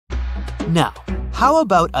Now, how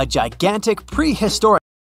about a gigantic prehistoric?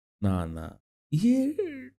 ना ये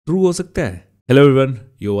true हो सकता है। Hello everyone,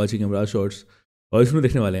 you watching मराज shorts और इसमें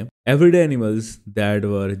देखने वाले हैं everyday animals that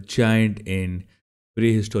were giant in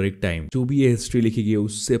pre historic time. जो भी ये हिस्ट्री लिखी गई है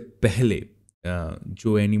उससे पहले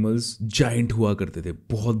जो एनिमल्स जायंट हुआ करते थे,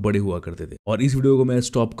 बहुत बड़े हुआ करते थे। और इस वीडियो को मैं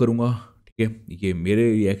स्टॉप करूंगा, ठीक है? ये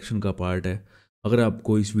मेरे रिएक्शन का पार्ट है। अगर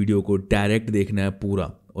आपको इस वीडियो को डायरेक्ट देखना है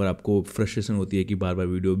पूरा और आपको फ्रस्ट्रेशन होती है कि बार बार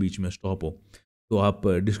वीडियो बीच में स्टॉप हो, तो आप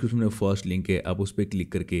डिस्क्रिप्शन में फर्स्ट लिंक है, आप उस पर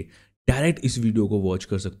क्लिक करके डायरेक्ट इस वीडियो को वॉच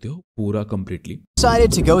कर सकते हो पूरा completely.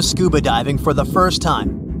 Decided to go scuba diving for the first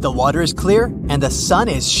time. The water is clear and the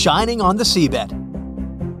sun is shining on the seabed.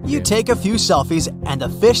 You take a few selfies and the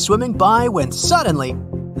fish swimming by when suddenly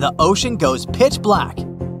the ocean goes pitch black.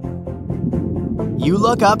 You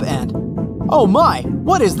look up and, oh my,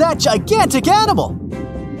 what is that gigantic animal?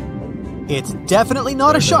 It's definitely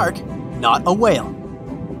not a shark, not a whale.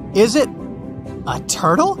 Is it a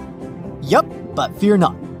turtle? Yup, but fear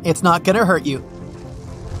not. It's not gonna hurt you.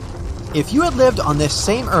 If you had lived on this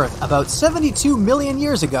same Earth about 72 million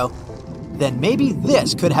years ago, then maybe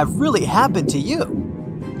this could have really happened to you.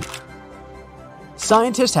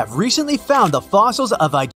 Scientists have recently found the fossils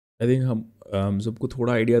of I think हम सबको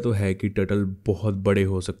थोड़ा idea तो है कि turtle बहुत बड़े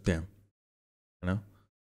हो सकते हैं, है ना?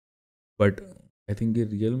 But I think ये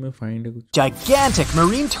रियल में फाइंड है कुछ gigantic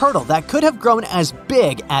marine turtle that could have grown as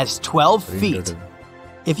big as 12 feet. turtle.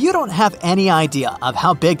 If you don't have any idea of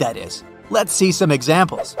how big that is, let's see some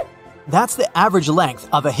examples. That's the average length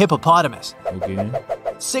of a hippopotamus, Okay.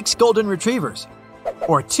 6 golden retrievers,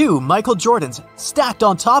 or 2 Michael Jordans stacked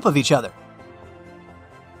on top of each other.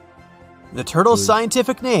 The turtle's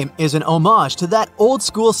scientific name is an homage to that old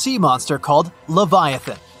school sea monster called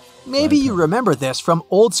Leviathan. Maybe you remember this from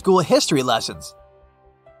old school history lessons.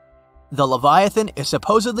 The Leviathan is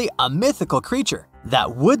supposedly a mythical creature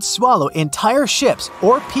that would swallow entire ships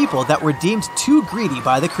or people that were deemed too greedy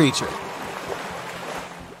by the creature.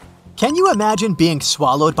 Can you imagine being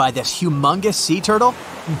swallowed by this humongous sea turtle?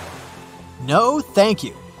 No, thank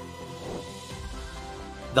you.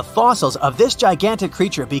 The fossils of this gigantic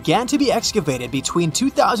creature began to be excavated between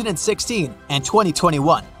 2016 and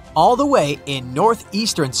 2021, all the way in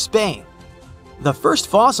northeastern Spain. The first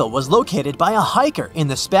fossil was located by a hiker in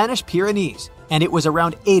the Spanish Pyrenees, and it was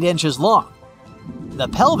around 8 inches long. The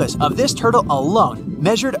pelvis of this turtle alone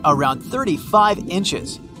measured around 35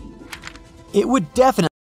 inches. It would definitely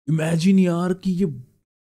imagine यार कि ये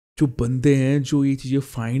जो बंदे हैं जो ये चीज़ें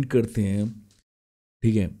find करते हैं,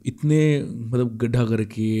 ठीक है, इतने मतलब गड्ढा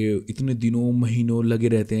करके इतने दिनों महीनों लगे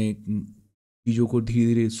रहते हैं चीज़ों को धीरे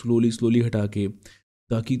धीरे स्लोली हटा के,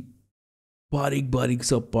 ताकि बारीक बारीक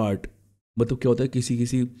सा पार्ट, मतलब क्या होता है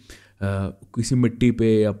किसी मिट्टी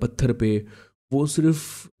पे या पत्थर पे वो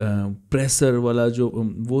सिर्फ प्रेशर वाला जो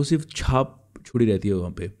वो सिर्फ छाप छोड़ी रहती है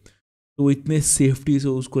वहाँ पे, तो इतने सेफ्टी से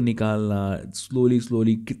उसको निकालना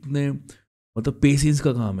स्लोली कितने मतलब पेशेंस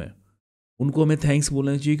का काम है। उनको हमें थैंक्स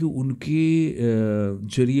बोलना चाहिए कि उनके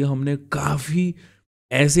जरिए हमने काफ़ी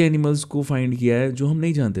ऐसे एनिमल्स को फाइंड किया है जो हम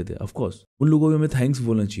नहीं जानते थे। ऑफ कोर्स उन लोगों को हमें थैंक्स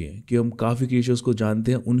बोलना चाहिए कि हम काफ़ी क्रिएचर्स को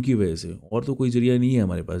जानते हैं उनकी वजह से, और तो कोई जरिया नहीं है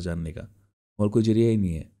हमारे पास जानने का, और कोई जरिया ही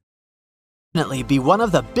नहीं है। definitely be one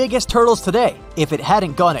of the biggest turtles today if it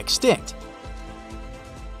hadn't gone extinct.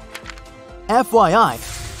 FYI,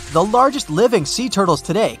 the largest living sea turtles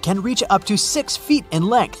today can reach up to 6 feet in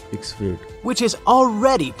length, 6 feet, which is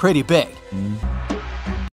already pretty big.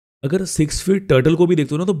 अगर 6 feet turtle को भी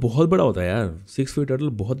देखते हो ना तो बहुत बड़ा होता है यार। 6 फीट टर्टल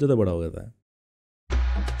बहुत ज़्यादा बड़ा हो जाता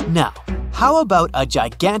है। Now, how about a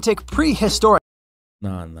gigantic prehistoric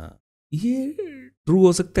ना ये ट्रू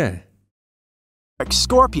हो सकता है।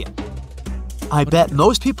 scorpion? I bet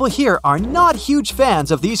most people here are not huge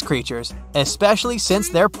fans of these creatures, especially since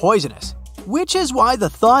they're poisonous. Which is why the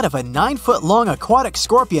thought of a 9-foot-long aquatic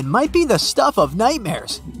scorpion might be the stuff of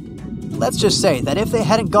nightmares. Let's just say that if they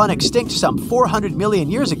hadn't gone extinct some 400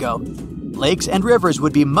 million years ago, lakes and rivers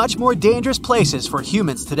would be much more dangerous places for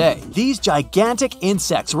humans today. These gigantic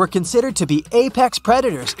insects were considered to be apex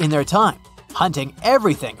predators in their time, hunting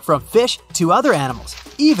everything from fish to other animals,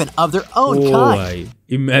 even of their own kind. भाई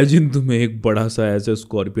imagine तुम्हें एक बड़ा सा ऐसा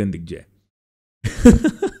scorpion दिख जाए।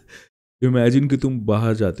 Imagine कि तुम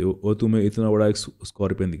बाहर जाते हो और तुम्हें इतना बड़ा एक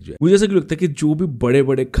स्कॉर्पियन दिख जाए। मुझे ऐसा क्यों लगता है कि जो भी बड़े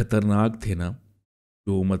बड़े खतरनाक थे ना,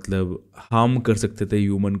 जो मतलब हार्म कर सकते थे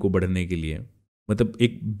ह्यूमन को बढ़ने के लिए, मतलब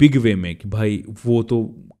एक बिग वे में कि भाई वो तो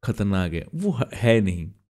खतरनाक है, वो है नहीं,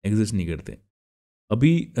 एग्जिस्ट नहीं करते।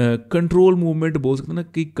 अभी कंट्रोल मूवमेंट बोल सकते हैं ना,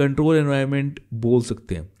 कि कंट्रोल एनवायरनमेंट बोल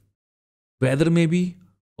सकते हैं, वेदर में भी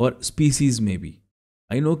और स्पीसीज में भी।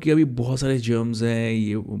 आई नो कि अभी बहुत सारे जर्म्स हैं,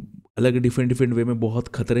 ये अलग डिफरेंट वे में बहुत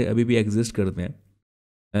खतरे अभी भी एग्जिस्ट करते हैं,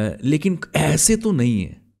 लेकिन ऐसे तो नहीं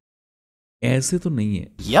है, ऐसे तो नहीं है.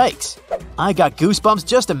 Yikes! I got goosebumps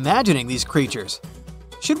just imagining these creatures.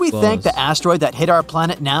 Should we thank the asteroid that hit our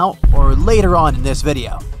planet now or later on in this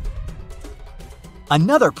video?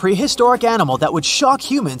 Another prehistoric animal that would shock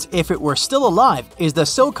humans if it were still alive is the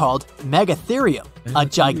so-called Megatherium, a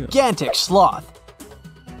gigantic sloth.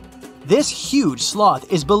 This huge sloth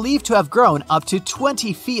is believed to have grown up to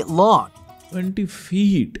 20 feet long. 20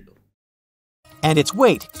 feet? And its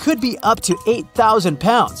weight could be up to 8,000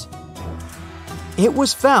 pounds. It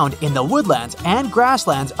was found in the woodlands and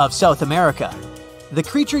grasslands of South America. The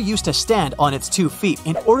creature used to stand on its 2 feet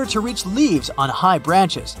in order to reach leaves on high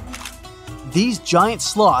branches. These giant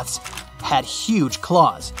sloths had huge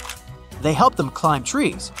claws. They helped them climb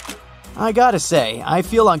trees. I gotta say, I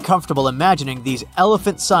feel uncomfortable imagining these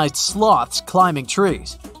elephant-sized sloths climbing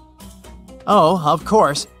trees. Oh, of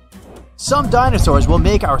course. Some dinosaurs will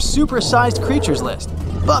make our super-sized creatures list.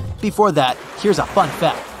 But before that, here's a fun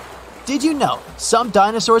fact. Did you know some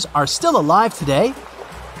dinosaurs are still alive today?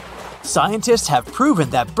 Scientists have proven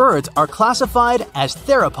that birds are classified as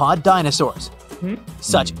theropod dinosaurs.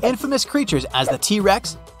 Such infamous creatures as the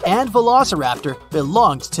T-Rex and Velociraptor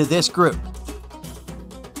belonged to this group.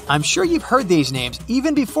 I'm sure you've heard these names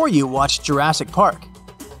even before you watched Jurassic Park.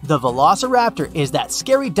 The Velociraptor is that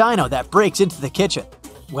scary dino that breaks into the kitchen.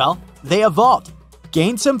 Well, they evolved,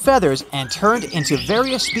 gained some feathers, and turned into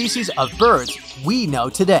various species of birds we know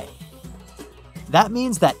today. That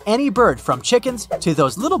means that any bird from chickens to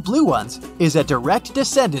those little blue ones is a direct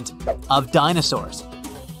descendant of dinosaurs.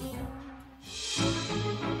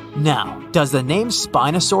 Now, does the name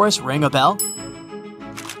Spinosaurus ring a bell?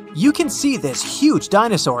 You can see this huge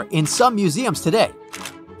dinosaur in some museums today.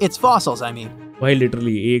 Its fossils, I mean. भाई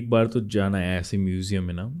literally एक बार तो जाना है ऐसे museum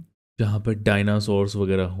में ना जहाँ पर डायनासोर्स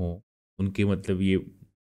वगैरह हों, उनके मतलब ये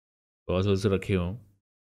फॉसिल्स रखे हों.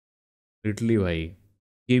 लिटरली भाई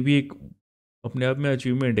ये भी एक अपने आप में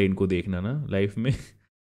अचीवमेंट है इनको देखना ना लाइफ में.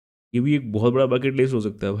 ये भी एक बहुत बड़ा बकेट लिस्ट हो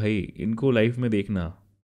सकता है भाई, इनको लाइफ में देखना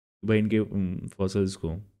भाई, इनके फॉसिल्स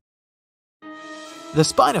को. The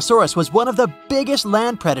Spinosaurus was one of the biggest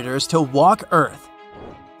land predators to walk Earth.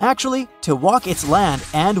 Actually, to walk its land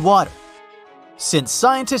and water. Since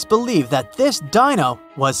scientists believe that this dino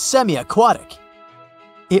was semi-aquatic.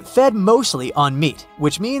 It fed mostly on meat,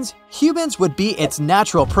 which means humans would be its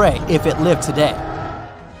natural prey if it lived today.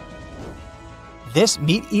 This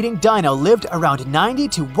meat-eating dino lived around 90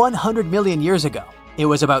 to 100 million years ago. It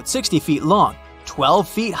was about 60 feet long, 12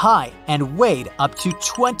 feet high, and weighed up to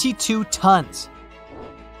 22 tons.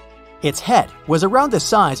 Its head was around the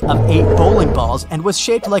size of 8 bowling balls and was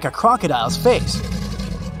shaped like a crocodile's face.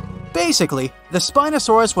 Basically, the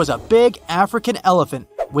Spinosaurus was a big African elephant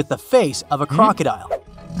with the face of a crocodile.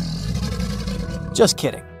 Just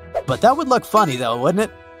kidding. But that would look funny though, wouldn't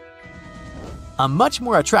it? A much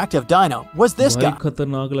more attractive dino was this guy.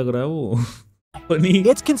 खतरनाक लग रहा है वो. Funny.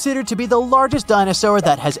 It's considered to be the largest dinosaur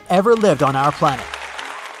that has ever lived on our planet.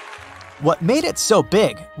 What made it so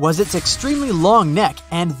big was its extremely long neck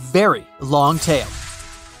and very long tail.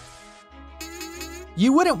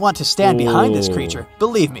 You wouldn't want to stand behind this creature,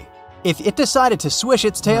 believe me. If it decided to swish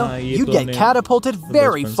its tail, you'd get catapulted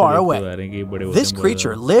very far away. This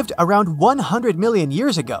creature lived around 100 million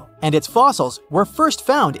years ago, and its fossils were first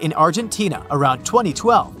found in Argentina around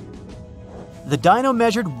 2012. The dino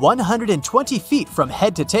measured 120 feet from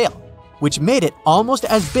head to tail, which made it almost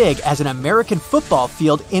as big as an American football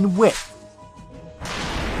field in width.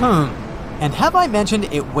 And have I mentioned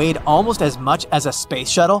it weighed almost as much as a space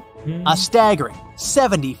shuttle? A staggering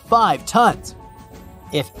 75 tons.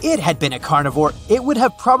 If it had been a carnivore, it would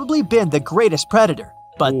have probably been the greatest predator.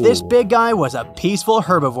 But this big guy was a peaceful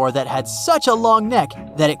herbivore that had such a long neck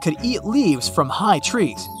that it could eat leaves from high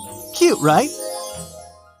trees. Cute, right?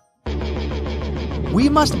 We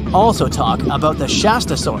must also talk about the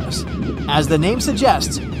Shastasaurus. As the name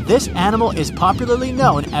suggests, this animal is popularly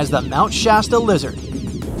known as the Mount Shasta lizard.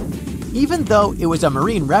 Even though it was a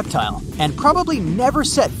marine reptile and probably never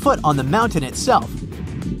set foot on the mountain itself,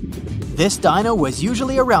 this dino was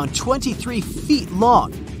usually around 23 feet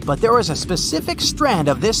long, but there was a specific strand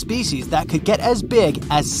of this species that could get as big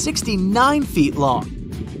as 69 feet long,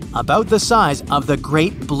 about the size of the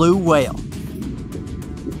great blue whale.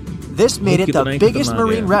 This made it the biggest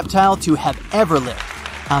marine reptile to have ever lived.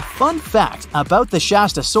 A fun fact about the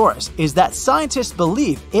Shastasaurus is that scientists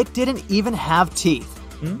believe it didn't even have teeth,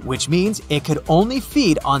 which means it could only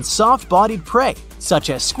feed on soft-bodied prey,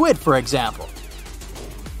 such as squid, for example.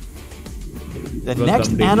 The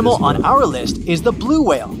next animal on our list is the blue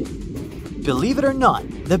whale. Believe it or not,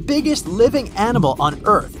 the biggest living animal on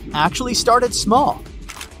Earth actually started small.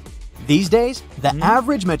 These days, the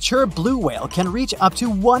average mature blue whale can reach up to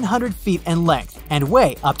 100 feet in length and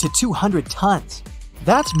weigh up to 200 tons.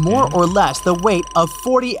 That's more or less the weight of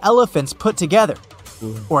 40 elephants put together,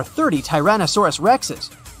 or 30 Tyrannosaurus rexes,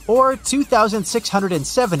 or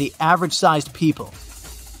 2,670 average-sized people.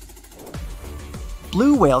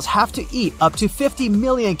 Blue whales have to eat up to 50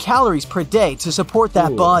 million calories per day to support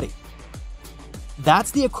that body.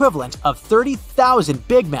 That's the equivalent of 30,000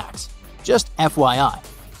 Big Macs, just FYI.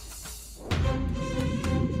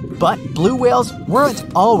 But blue whales weren't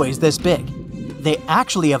always this big. They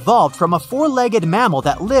actually evolved from a four-legged mammal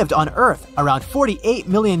that lived on Earth around 48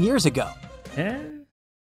 million years ago.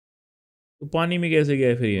 तो पानी में कैसे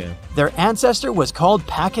गए फिर ये? Their ancestor was called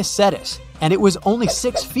Pakicetus, and it was only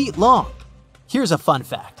 6 feet long. Here's a fun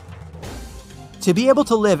fact. To be able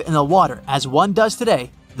to live in the water as one does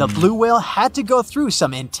today, the blue whale had to go through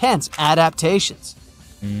some intense adaptations.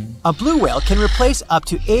 A blue whale can replace up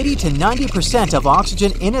to 80 to 90% of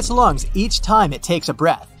oxygen in its lungs each time it takes a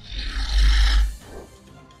breath.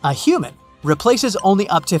 A human replaces only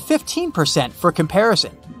up to 15% for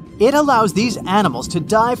comparison. It allows these animals to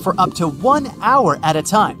dive for up to 1 hour at a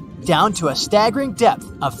time, down to a staggering depth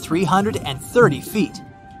of 330 feet.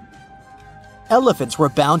 Elephants were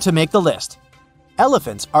bound to make the list.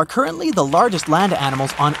 Elephants are currently the largest land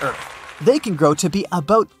animals on Earth. They can grow to be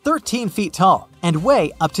about 13 feet tall and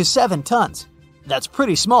weigh up to 7 tons. That's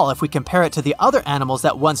pretty small if we compare it to the other animals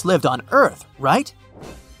that once lived on Earth, right?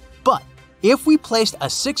 But if we placed a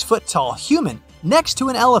 6-foot-tall human next to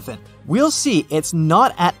an elephant, we'll see it's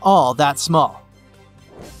not at all that small.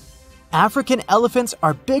 African elephants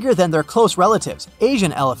are bigger than their close relatives,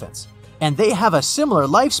 Asian elephants, and they have a similar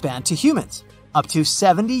lifespan to humans, up to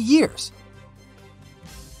 70 years.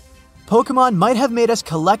 Pokemon might have made us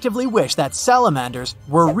collectively wish that salamanders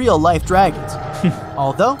were real-life dragons,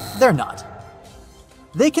 although they're not.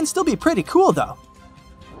 They can still be pretty cool, though.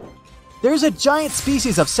 There's a giant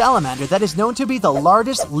species of salamander that is known to be the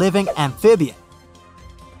largest living amphibian.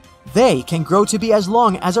 They can grow to be as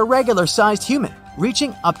long as a regular-sized human,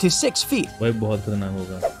 reaching up to 6 feet. भाई बहुत खतरनाक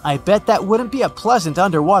होगा. I bet that wouldn't be a pleasant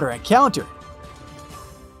underwater encounter.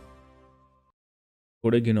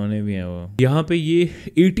 थोड़े घिनौने भी हैं वो. यहाँ पे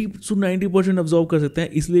ये 80 to 90% अब्जॉर्व कर सकते हैं,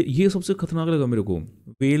 इसलिए ये सबसे खतरनाक लगा मेरे को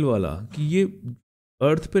वेल वाला, कि ये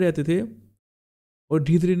अर्थ पे रहते थे और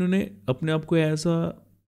धीरे धीरे इन्होंने अपने आप को ऐसा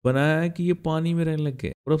बनाया है कि ये पानी में रहने लग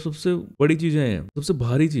गए. और अब सबसे बड़ी चीज़ें हैं, सबसे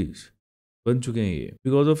भारी चीज़ बन चुके हैं ये,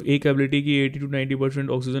 बिकॉज ऑफ एक एबिलिटी की 80 to 90%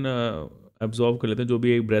 ऑक्सीजन एब्जॉर्व कर लेते हैं जो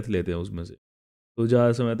भी एक ब्रेथ लेते हैं उसमें से, तो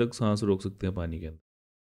ज़्यादा समय तक सांस रोक सकते हैं पानी के अंदर.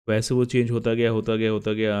 वैसे वो चेंज होता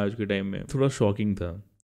गया आज के टाइम में. थोड़ा शॉकिंग था.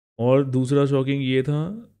 और दूसरा शॉकिंग ये था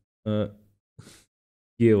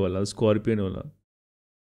ये वाला स्कॉर्पियन वाला.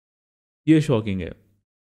 ये शॉकिंग है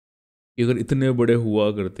कि अगर इतने बड़े हुआ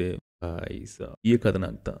करते भाई साहब, ये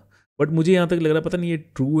खतरनाक था. बट मुझे यहाँ तक लग रहा पता नहीं ये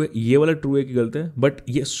ट्रू है, ये वाला ट्रू है कि गलत है. बट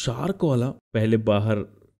ये शार्क वाला पहले बाहर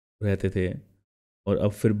रहते थे और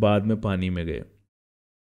अब फिर बाद में पानी में गए.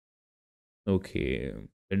 Okay,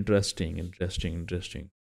 interesting.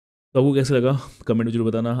 तो आपको कैसा लगा कमेंट में जरूर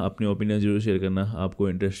बताना, अपने ओपिनियन जरूर शेयर करना. आपको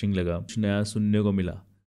इंटरेस्टिंग लगा, कुछ नया सुनने को मिला,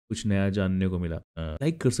 कुछ नया जानने को मिला,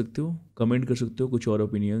 लाइक कर सकते हो, कमेंट कर सकते हो कुछ और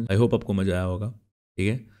ओपिनियन. आई होप आपको मज़ा आया होगा. ठीक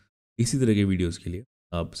है, इसी तरह के वीडियोस के लिए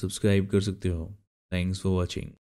आप सब्सक्राइब कर सकते हो. Thanks for watching.